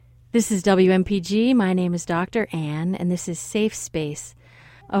This is WMPG. My name is Dr. Ann, and this is Safe Space,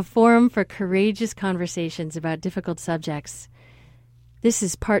 a forum for courageous conversations about difficult subjects. This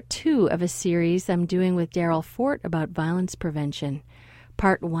is part 2 of a series I'm doing with Daryl Fort about violence prevention.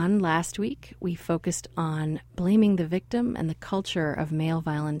 Part 1 last week, we focused on blaming the victim and the culture of male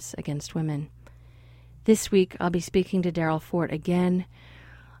violence against women. This week, I'll be speaking to Daryl Fort again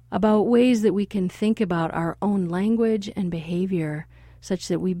about ways that we can think about our own language and behavior such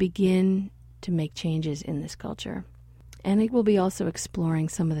that we begin to make changes in this culture. And it will be also exploring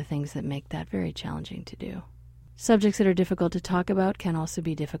some of the things that make that very challenging to do. Subjects that are difficult to talk about can also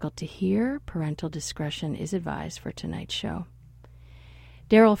be difficult to hear. Parental discretion is advised for tonight's show.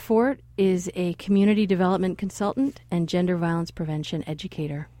 Daryl Fort is a community development consultant and gender violence prevention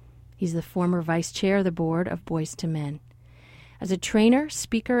educator. He's the former vice chair of the board of Boys to Men. As a trainer,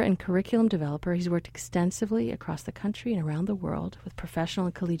 speaker, and curriculum developer, he's worked extensively across the country and around the world with professional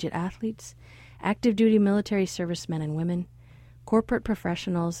and collegiate athletes, active duty military servicemen and women, corporate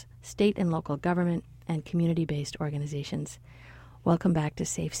professionals, state and local government, and community-based organizations. Welcome back to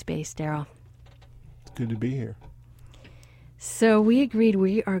Safe Space, Daryl. It's good to be here. So we agreed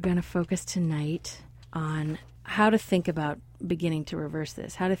we are going to focus tonight on how to think about beginning to reverse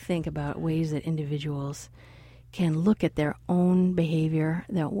this, how to think about ways that individuals can look at their own behavior,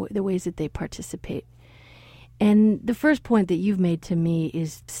 the ways that they participate. And the first point that you've made to me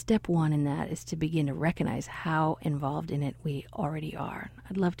is step 1 in that is to begin to recognize how involved in it we already are.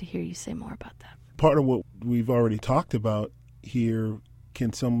 I'd love to hear you say more about that. Part of what we've already talked about here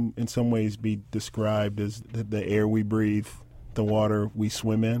can in some ways be described as the air we breathe, the water we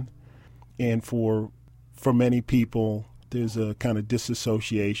swim in. And for many people, there's a kind of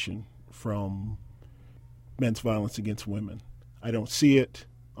disassociation from men's violence against women. I don't see it.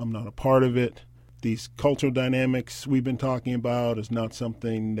 I'm not a part of it. These cultural dynamics we've been talking about is not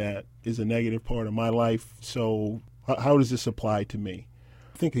something that is a negative part of my life. So how does this apply to me?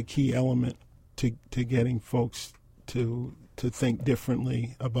 I think a key element to getting folks to think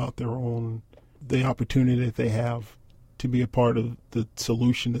differently about the opportunity that they have to be a part of the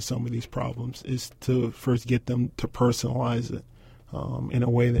solution to some of these problems is to first get them to personalize it in a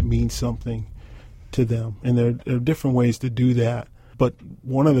way that means something to them. And there are different ways to do that. But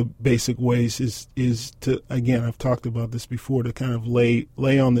one of the basic ways is to, again, I've talked about this before, to kind of lay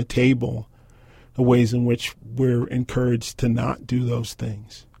on the table the ways in which we're encouraged to not do those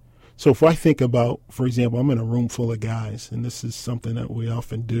things. So if I think about, for example, I'm in a room full of guys, and this is something that we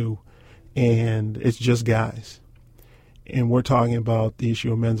often do, and it's just guys. And we're talking about the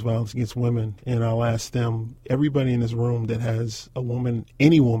issue of men's violence against women, and I'll ask them, everybody in this room that has a woman,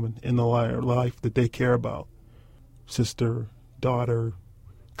 any woman in their life that they care about, sister, daughter,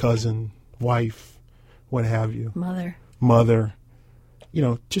 cousin, wife, what have you. Mother,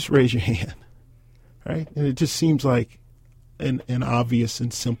 just raise your hand, right? And it just seems like an obvious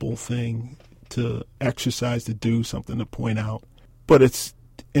and simple thing to exercise, to do, something to point out. But it's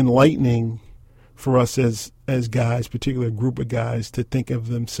enlightening for us as guys, particularly a group of guys, to think of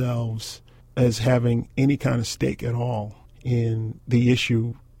themselves as having any kind of stake at all in the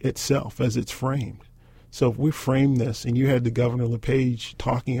issue itself as it's framed. So if we frame this, and you had the Governor LePage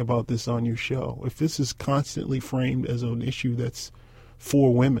talking about this on your show, if this is constantly framed as an issue that's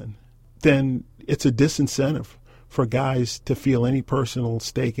for women, then it's a disincentive for guys to feel any personal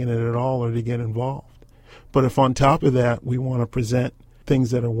stake in it at all or to get involved. But if on top of that we want to present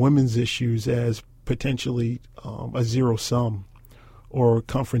things that are women's issues as potentially a zero sum or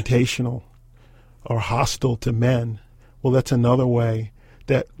confrontational or hostile to men, well, that's another way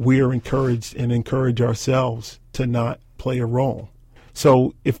that we are encouraged and encourage ourselves to not play a role.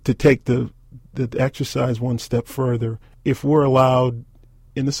 So if to take the exercise one step further, if we're allowed,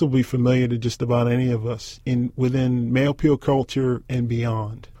 and this will be familiar to just about any of us, within male peer culture and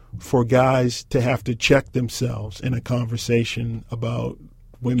beyond, for guys to have to check themselves in a conversation about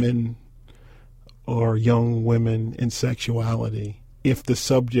women or young women and sexuality if the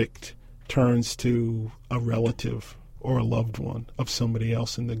subject turns to a relative or a loved one of somebody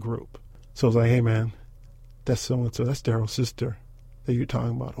else in the group. So it's like, hey man, that's so-and-so, that's Daryl's sister that you're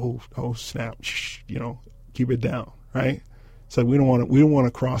talking about. Oh snap, shh, keep it down, right? So we don't want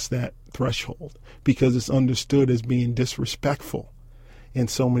to cross that threshold because it's understood as being disrespectful in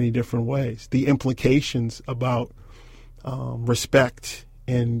so many different ways. The implications about respect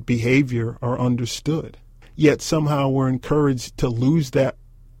and behavior are understood. Yet somehow we're encouraged to lose that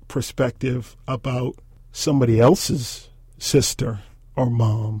perspective about somebody else's sister or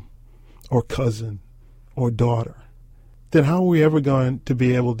mom or cousin or daughter. Then how are we ever going to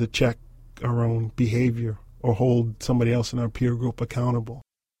be able to check our own behavior or hold somebody else in our peer group accountable?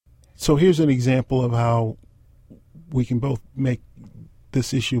 So here's an example of how we can both make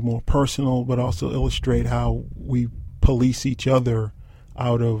this issue more personal, but also illustrate how we police each other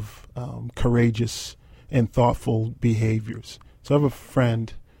out of courageous and thoughtful behaviors. So I have a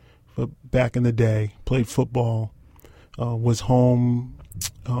friend back in the day, played football, was home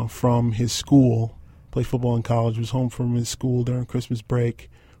from his school, played football in college, was home from his school during Christmas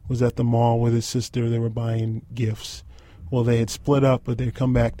break, was at the mall with his sister. They were buying gifts. Well, they had split up, but they'd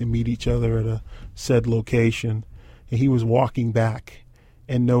come back to meet each other at a said location. And he was walking back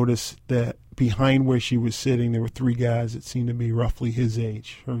and noticed that behind where she was sitting, there were three guys that seemed to be roughly his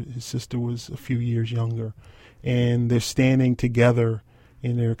age. His sister was a few years younger. And they're standing together,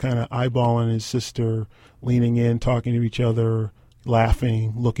 and they're kind of eyeballing his sister, leaning in, talking to each other,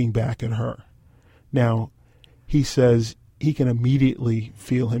 laughing, looking back at her. Now, he says he can immediately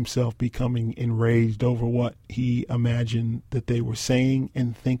feel himself becoming enraged over what he imagined that they were saying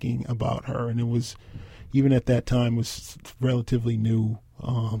and thinking about her. And it was, even at that time, was relatively new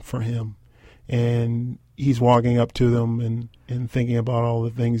for him. And he's walking up to them and thinking about all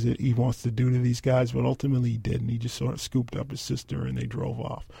the things that he wants to do to these guys, but ultimately he didn't. He just sort of scooped up his sister and they drove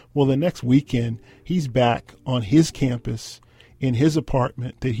off. Well, the next weekend, he's back on his campus in his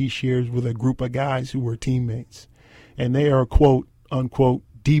apartment that he shares with a group of guys who were teammates. And they are, quote, unquote,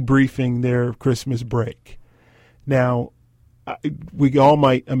 debriefing their Christmas break. Now, we all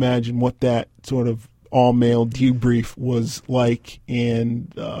might imagine what that sort of all-male debrief was like,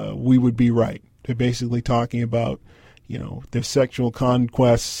 and we would be right. They're basically talking about, their sexual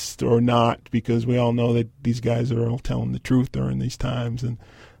conquests or not, because we all know that these guys are all telling the truth during these times, and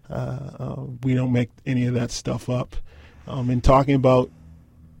we don't make any of that stuff up. And talking about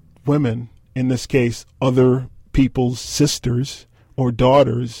women, in this case, other people's sisters or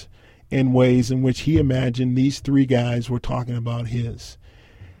daughters, in ways in which he imagined these three guys were talking about his.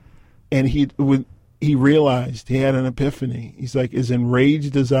 And he realized, he had an epiphany. He's like, as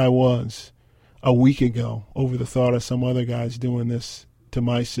enraged as I was a week ago over the thought of some other guys doing this to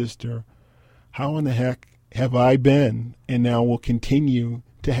my sister, how in the heck have I been and now will continue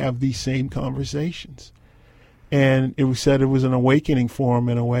to have these same conversations? And it was said it was an awakening for him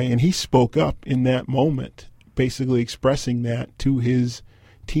in a way. And he spoke up in that moment, basically expressing that to his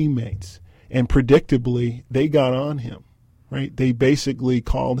teammates. And predictably, they got on him, right? They basically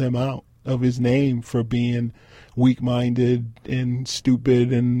called him out of his name for being weak-minded and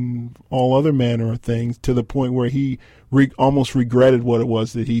stupid and all other manner of things, to the point where he almost regretted what it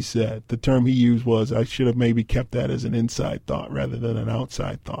was that he said. The term he used was, I should have maybe kept that as an inside thought rather than an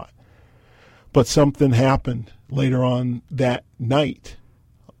outside thought. But something happened later on that night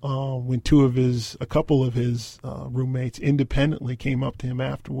when a couple of his roommates independently came up to him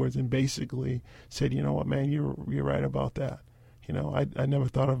afterwards and basically said, you know what, man, you're right about that. I never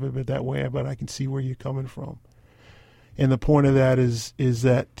thought of it that way, but I can see where you're coming from. And the point of that is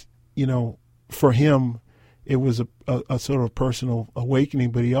that, for him, it was a sort of personal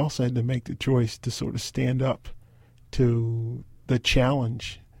awakening, but he also had to make the choice to sort of stand up to the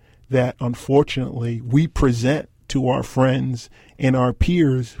challenge that, unfortunately, we present to our friends and our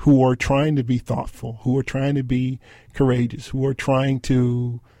peers who are trying to be thoughtful, who are trying to be courageous, who are trying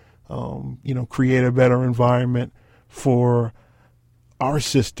to, create a better environment for our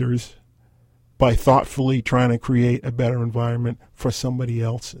sisters by thoughtfully trying to create a better environment for somebody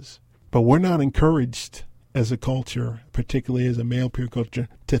else's. But we're not encouraged as a culture, particularly as a male peer culture,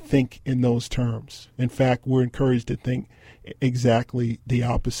 to think in those terms. In fact, we're encouraged to think exactly the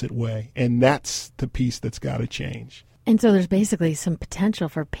opposite way. And that's the piece that's got to change. And so there's basically some potential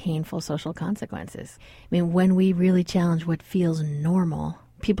for painful social consequences. I mean, when we really challenge what feels normal,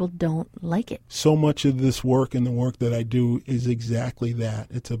 people don't like it. So much of this work and the work that I do is exactly that.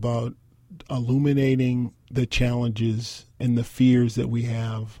 It's about illuminating the challenges and the fears that we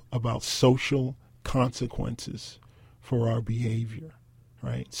have about social consequences for our behavior,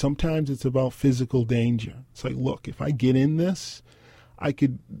 right? Sometimes it's about physical danger. It's like, look, if I get in this,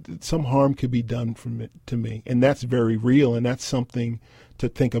 some harm could be done to me. And that's very real, and that's something to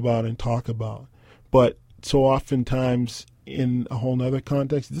think about and talk about. But so oftentimes, in a whole nother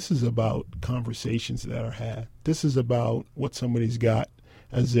context, this is about conversations that are had. This is about what somebody's got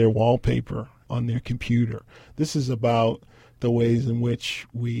as their wallpaper on their computer. This is about the ways in which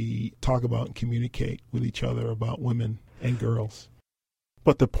we talk about and communicate with each other about women and girls.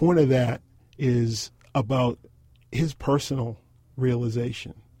 But the point of that is about his personal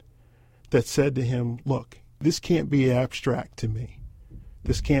realization that said to him, look, this can't be abstract to me.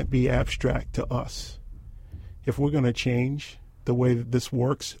 This can't be abstract to us. If we're going to change the way that this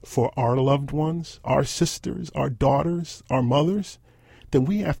works for our loved ones, our sisters, our daughters, our mothers, then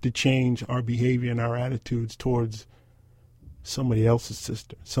we have to change our behavior and our attitudes towards somebody else's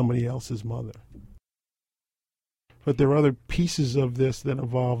sister, somebody else's mother. But there are other pieces of this that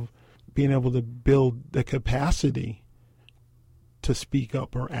involve being able to build the capacity to speak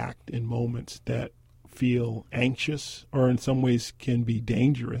up or act in moments that feel anxious or in some ways can be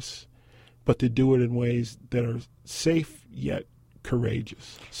dangerous, but to do it in ways that are safe yet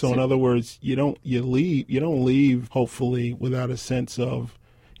courageous. So in other words, you don't leave hopefully without a sense of,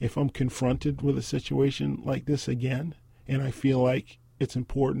 if I'm confronted with a situation like this again and I feel like it's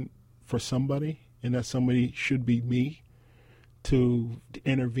important for somebody and that somebody should be me to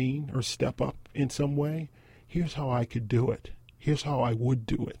intervene or step up in some way, here's how I could do it. Here's how I would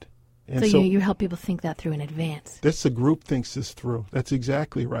do it. And so you help people think that through in advance. The group thinks this through. That's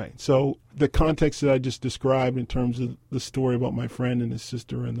exactly right. So the context that I just described in terms of the story about my friend and his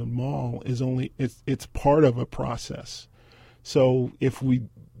sister in the mall is it's part of a process. So if we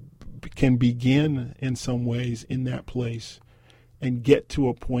can begin in some ways in that place and get to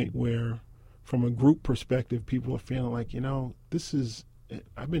a point where, from a group perspective, people are feeling like,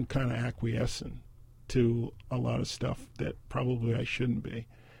 I've been kind of acquiescent to a lot of stuff that probably I shouldn't be.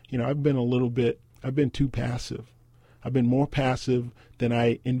 I've been too passive. I've been more passive than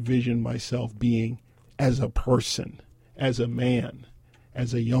I envisioned myself being as a person, as a man,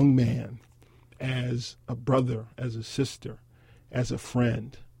 as a young man, as a brother, as a sister, as a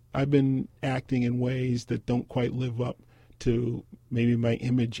friend. I've been acting in ways that don't quite live up to maybe my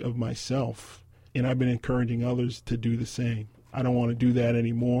image of myself, and I've been encouraging others to do the same. I don't want to do that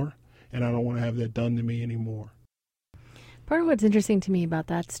anymore, and I don't want to have that done to me anymore. Part of what's interesting to me about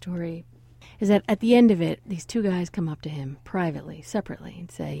that story is that at the end of it, these two guys come up to him privately, separately, and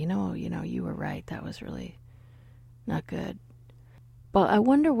say, you were right. That was really not good. But I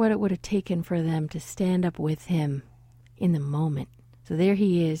wonder what it would have taken for them to stand up with him in the moment. So there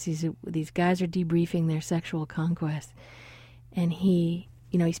he is. These guys are debriefing their sexual conquest. And he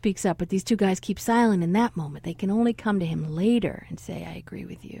speaks up. But these two guys keep silent in that moment. They can only come to him later and say, I agree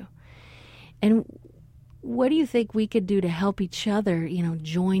with you. And what do you think we could do to help each other,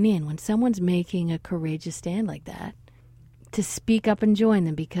 join in when someone's making a courageous stand like that, to speak up and join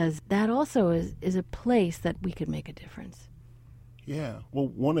them? Because that also is a place that we could make a difference. Yeah. Well,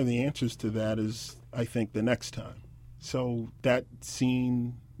 one of the answers to that is, I think, the next time. So that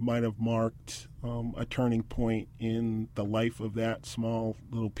scene might have marked a turning point in the life of that small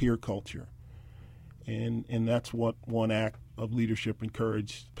little peer culture. And that's what one act of leadership and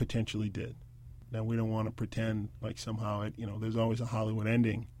courage potentially did. Now, we don't want to pretend like somehow there's always a Hollywood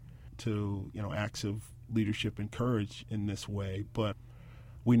ending to, acts of leadership and courage in this way. But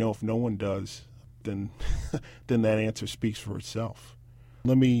we know if no one does, then then that answer speaks for itself.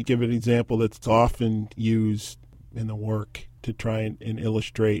 Let me give an example that's often used in the work to try and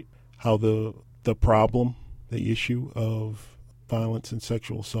illustrate how the problem, the issue of violence and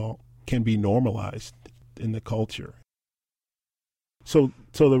sexual assault can be normalized in the culture. So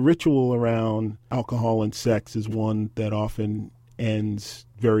the ritual around alcohol and sex is one that often ends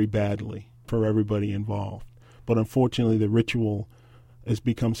very badly for everybody involved. But unfortunately, the ritual has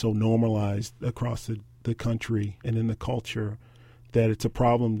become so normalized across the country and in the culture that it's a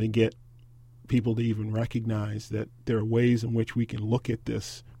problem to get people to even recognize that there are ways in which we can look at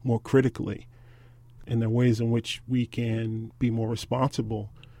this more critically, and there are ways in which we can be more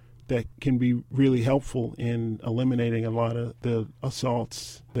responsible that can be really helpful in eliminating a lot of the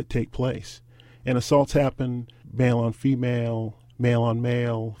assaults that take place. And assaults happen male on female, male on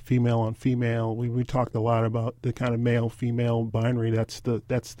male, female on female. We talked a lot about the kind of male-female binary. That's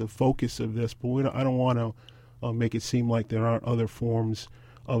the focus of this. But I don't want to make it seem like there aren't other forms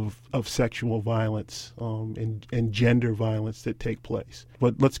of sexual violence and gender violence that take place.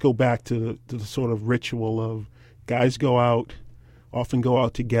 But let's go back to the sort of ritual of guys often go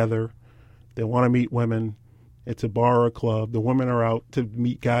out together. They want to meet women. It's a bar or a club. The women are out to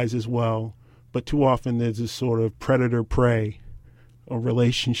meet guys as well. But too often there's this sort of predator-prey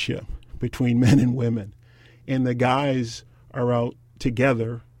relationship between men and women. And the guys are out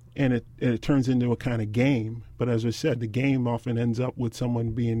together, and it turns into a kind of game. But as I said, the game often ends up with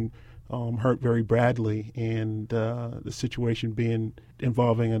someone being hurt very badly, and the situation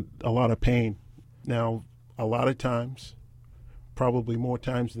involving a lot of pain. Now, a lot of times, probably more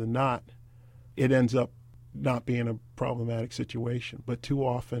times than not, it ends up not being a problematic situation. But too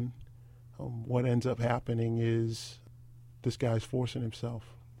often, what ends up happening is this guy's forcing himself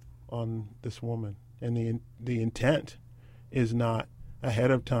on this woman, and the intent is not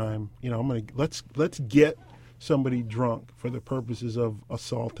ahead of time. Let's get somebody drunk for the purposes of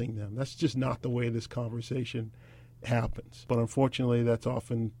assaulting them. That's just not the way this conversation happens. But unfortunately, that's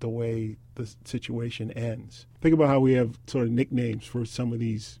often the way the situation ends. Think about how we have sort of nicknames for some of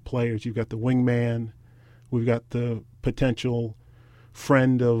these players. You've got the wingman. We've got the potential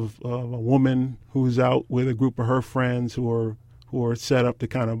friend of a woman who's out with a group of her friends who are set up to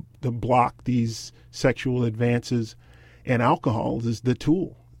kind of to block these sexual advances. And alcohol is the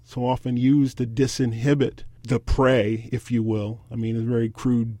tool, so often used to disinhibit the prey, if you will. I mean, it's a very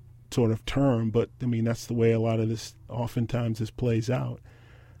crude sort of term, but I mean, that's the way a lot of this oftentimes this plays out.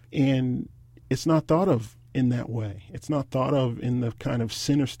 And it's not thought of in that way. It's not thought of in the kind of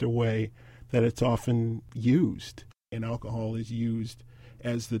sinister way that it's often used. And alcohol is used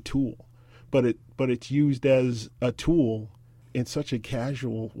as the tool. But it's used as a tool in such a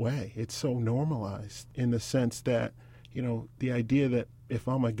casual way. It's so normalized in the sense that, you know, the idea that if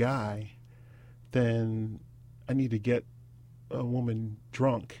I'm a guy, then I need to get a woman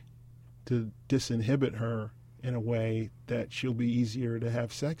drunk to disinhibit her in a way that she'll be easier to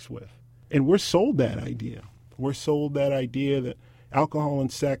have sex with. And we're sold that idea. We're sold that idea that alcohol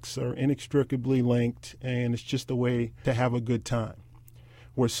and sex are inextricably linked and it's just a way to have a good time.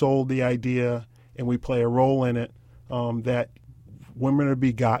 We're sold the idea, and we play a role in it, that women are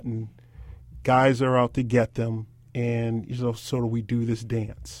begotten, guys are out to get them, and sort of we do this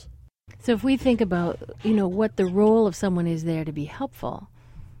dance. So if we think about, what the role of someone is there to be helpful,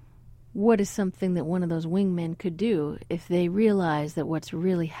 what is something that one of those wingmen could do if they realize that what's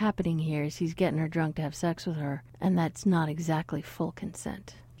really happening here is he's getting her drunk to have sex with her, and that's not exactly full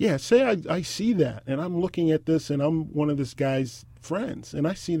consent? Yeah, say I see that, and I'm looking at this, and I'm one of this guy's friends, and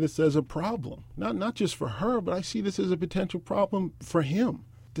I see this as a problem. Not just for her, but I see this as a potential problem for him.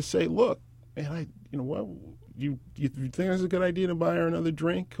 To say, look, man, you think it's a good idea to buy her another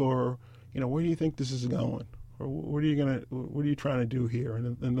drink, or where do you think this is going, or what are you trying to do here?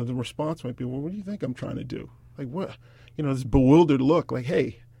 And the response might be, well, what do you think I'm trying to do? Like what? This bewildered look, like,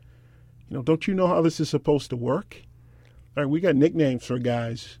 hey, don't you know how this is supposed to work? All right, we got nicknames for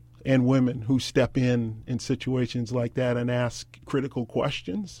guys and women who step in situations like that and ask critical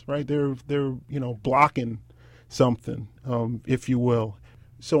questions, right? They're blocking something, if you will.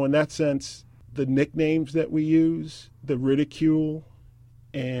 So in that sense, the nicknames that we use, the ridicule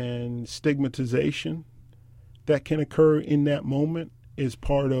and stigmatization that can occur in that moment is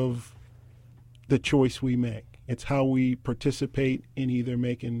part of the choice we make. It's how we participate in either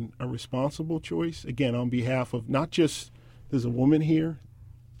making a responsible choice, again, on behalf of not just there's a woman here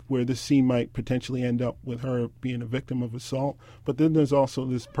where this scene might potentially end up with her being a victim of assault, but then there's also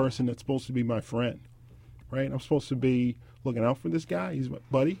this person that's supposed to be my friend, right? I'm supposed to be looking out for this guy. He's my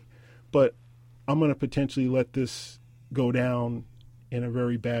buddy, but I'm going to potentially let this go down in a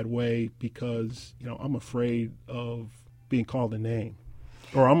very bad way because, I'm afraid of being called a name,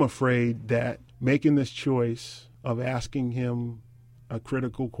 or I'm afraid that making this choice of asking him a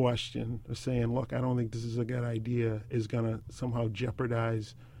critical question or saying, look, I don't think this is a good idea, is going to somehow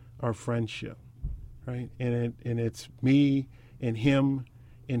jeopardize our friendship, right? And it's me and him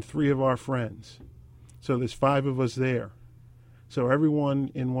and 3 of our friends. So there's 5 of us there. So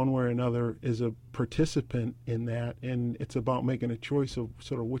everyone in one way or another is a participant in that, and it's about making a choice of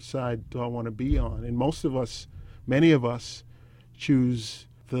sort of which side do I want to be on. And many of us choose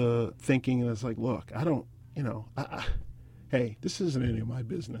the thinking that's like, look, I don't, hey, this isn't any of my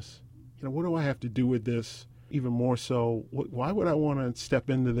business. What do I have to do with this? Even more so, why would I want to step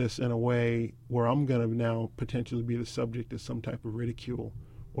into this in a way where I'm going to now potentially be the subject of some type of ridicule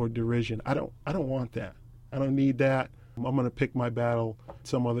or derision? I don't want that. I don't need that. I'm going to pick my battle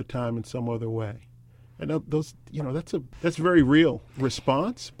some other time in some other way. And those, that's a very real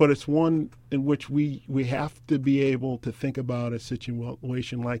response, but it's one in which we have to be able to think about a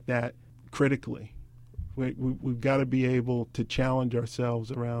situation like that critically. We've got to be able to challenge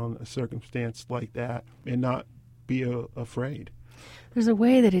ourselves around a circumstance like that and not be afraid. There's a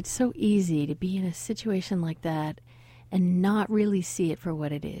way that it's so easy to be in a situation like that and not really see it for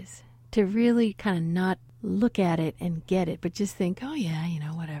what it is, to really kind of not look at it and get it, but just think, oh yeah,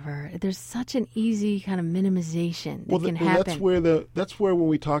 whatever. There's such an easy kind of minimization that can happen. That's where when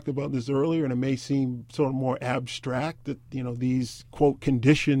we talked about this earlier, and it may seem sort of more abstract that these quote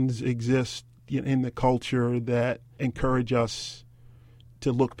conditions exist in the culture that encourage us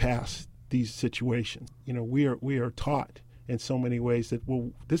to look past these situations. We are taught in so many ways that,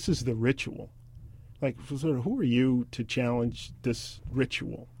 well, this is the ritual. Like, sort of, who are you to challenge this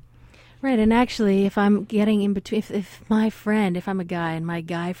ritual? Right, and actually, if I'm getting in between, if I'm a guy and my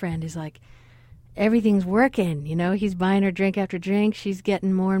guy friend is like, everything's working, he's buying her drink after drink, she's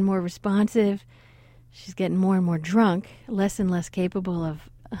getting more and more responsive, she's getting more and more drunk, less and less capable of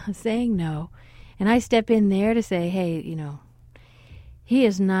saying no, And I step in there to say, hey, he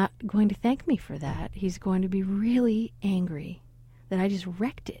is not going to thank me for that. He's going to be really angry that I just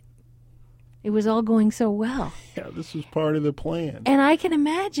wrecked it. It was all going so well. Yeah, this was part of the plan. And I can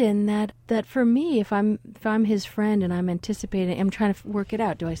imagine that for me, if I'm his friend and I'm anticipating, I'm trying to work it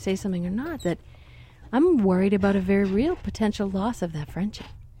out, do I say something or not, that I'm worried about a very real potential loss of that friendship.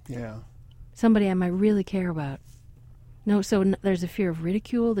 Yeah. Somebody I might really care about. There's a fear of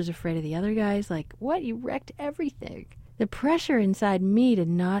ridicule. There's afraid of the other guys. Like, what? You wrecked everything. The pressure inside me to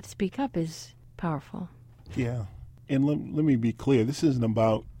not speak up is powerful. Yeah. And let me be clear. This isn't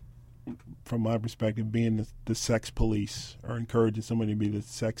about, from my perspective, being the sex police or encouraging somebody to be the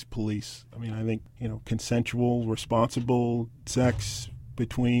sex police. I mean, I think, consensual, responsible sex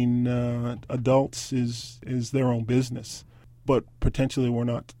between adults is their own business. But potentially we're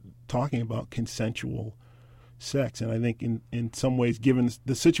not talking about consensual sex. And I think in some ways, given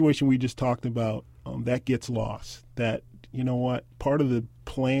the situation we just talked about, that gets lost. That, part of the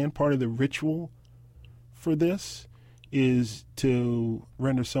plan, part of the ritual for this is to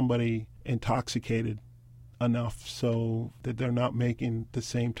render somebody intoxicated enough so that they're not making the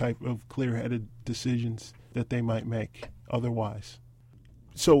same type of clear-headed decisions that they might make otherwise.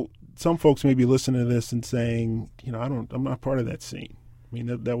 So some folks may be listening to this and saying, I'm not part of that scene. I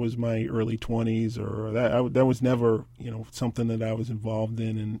mean, that was my early 20s, or that was never, something that I was involved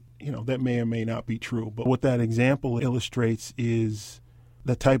in, and, that may or may not be true. But what that example illustrates is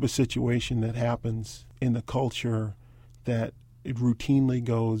the type of situation that happens in the culture that it routinely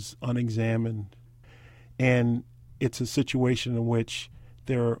goes unexamined. And it's a situation in which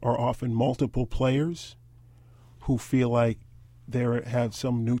there are often multiple players who feel like they have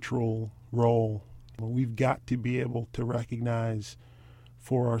some neutral role. We've got to be able to recognize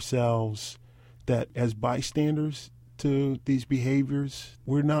for ourselves that as bystanders to these behaviors,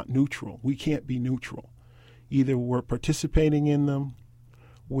 we're not neutral. We can't be neutral. Either we're participating in them,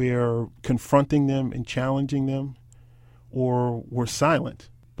 we're confronting them and challenging them, or we're silent.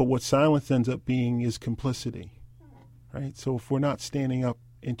 But what silence ends up being is complicity, right? So if we're not standing up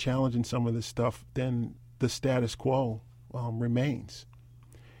and challenging some of this stuff, then the status quo remains.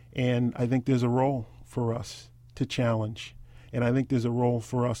 And I think there's a role for us to challenge. And I think there's a role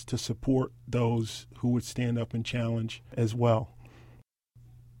for us to support those who would stand up and challenge as well.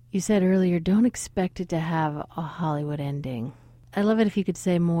 You said earlier, don't expect it to have a Hollywood ending. I love it if you could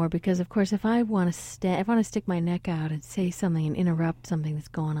say more, because, of course, if I want to stick my neck out and say something and interrupt something that's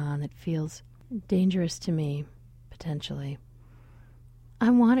going on that feels dangerous to me, potentially, I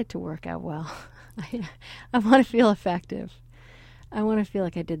want it to work out well. I want to feel effective. I want to feel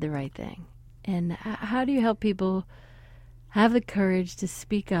like I did the right thing. And how do you help people have the courage to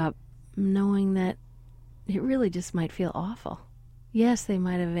speak up, knowing that it really just might feel awful? Yes, they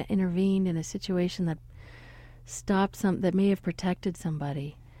might have intervened in a situation that that may have protected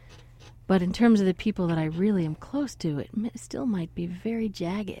somebody. But in terms of the people that I really am close to, it still might be very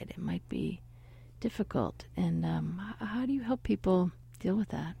jagged. It might be difficult. And how do you help people deal with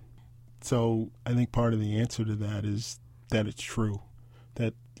that? So I think part of the answer to that is that it's true.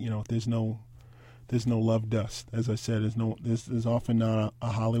 That, there's no love dust. As I said, there's often not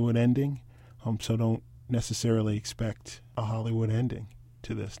a Hollywood ending. So don't necessarily expect a Hollywood ending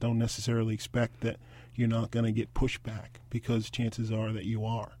to this. Don't necessarily expect that you're not going to get pushback, because chances are that you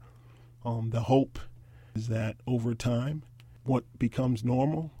are. The hope is that over time, what becomes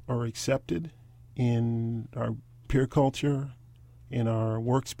normal or accepted in our peer culture, in our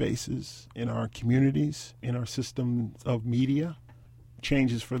workspaces, in our communities, in our systems of media,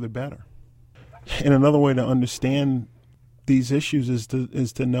 changes for the better. And another way to understand these issues is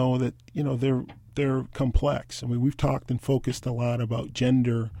to know that, they're complex. I mean, we've talked and focused a lot about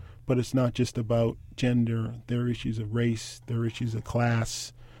gender, but it's not just about gender. There are issues of race, there are issues of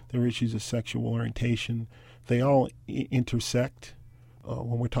class, there are issues of sexual orientation. They all intersect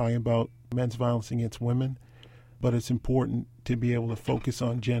when we're talking about men's violence against women. But it's important to be able to focus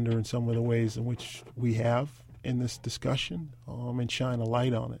on gender in some of the ways in which we have in this discussion, and shine a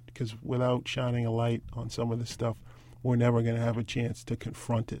light on it. Because without shining a light on some of this stuff, we're never going to have a chance to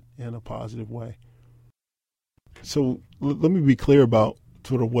confront it in a positive way. So let me be clear about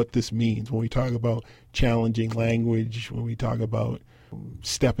sort of what this means when we talk about challenging language, when we talk about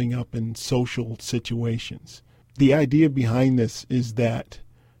stepping up in social situations. The idea behind this is that,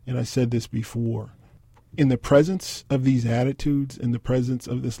 and I said this before, in the presence of these attitudes, in the presence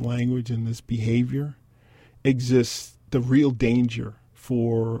of this language and this behavior, exists the real danger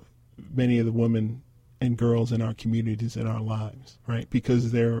for many of the women and girls in our communities, in our lives, right?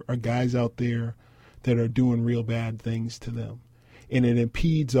 Because there are guys out there that are doing real bad things to them. And it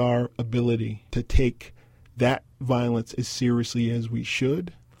impedes our ability to take that violence as seriously as we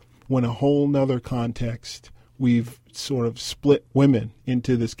should, when a whole nother context, we've sort of split women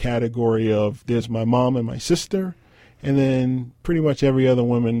into this category of there's my mom and my sister, and then pretty much every other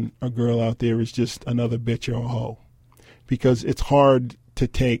woman or girl out there is just another bitch or a hoe. Because it's hard to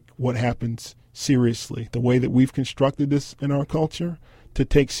take what happens seriously, the way that we've constructed this in our culture, to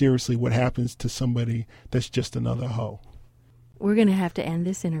take seriously what happens to somebody that's just another hoe. We're going to have to end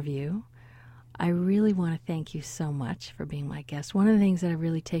this interview. I really want to thank you so much for being my guest. One of the things that I've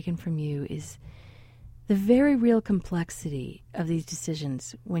really taken from you is the very real complexity of these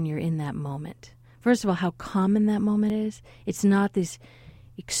decisions when you're in that moment. First of all, how common that moment is. It's not these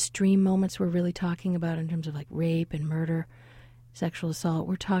extreme moments we're really talking about in terms of like rape and murder, sexual assault.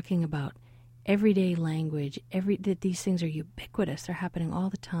 We're talking about everyday language, that these things are ubiquitous. They're happening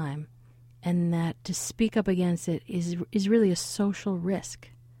all the time. And that to speak up against it is really a social risk.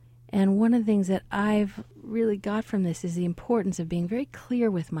 And one of the things that I've really got from this is the importance of being very clear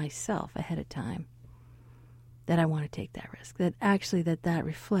with myself ahead of time that I want to take that risk, that actually that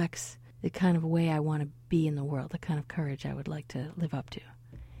reflects the kind of way I want to be in the world, the kind of courage I would like to live up to.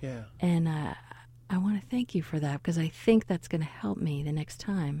 Yeah. And I want to thank you for that, because I think that's going to help me the next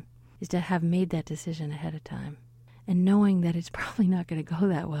time, is to have made that decision ahead of time. And knowing that it's probably not going to go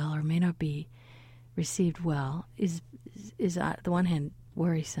that well or may not be received well is on the one hand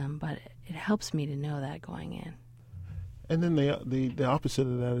worrisome, but it helps me to know that going in. And then the opposite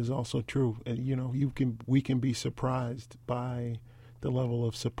of that is also true. We can be surprised by the level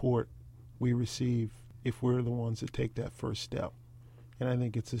of support we receive if we're the ones that take that first step. And I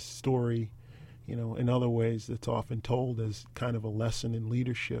think it's a story, in other ways that's often told as kind of a lesson in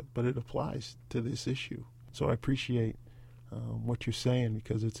leadership, but it applies to this issue. So I appreciate what you're saying,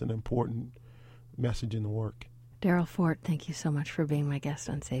 because it's an important message in the work. Daryl Fort, thank you so much for being my guest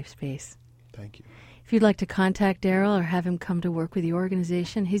on Safe Space. Thank you. If you'd like to contact Daryl or have him come to work with your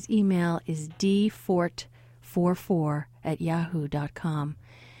organization, his email is dfort44@yahoo.com.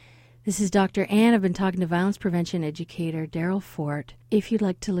 This is Dr. Ann. I've been talking to violence prevention educator Daryl Fort. If you'd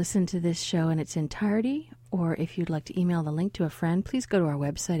like to listen to this show in its entirety, or if you'd like to email the link to a friend, please go to our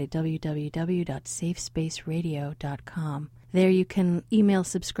website at www.safespaceradio.com. There you can email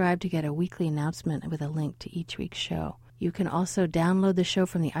subscribe to get a weekly announcement with a link to each week's show. You can also download the show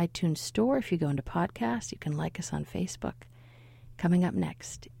from the iTunes Store if you go into podcasts. You can like us on Facebook. Coming up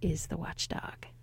next is The Watchdog.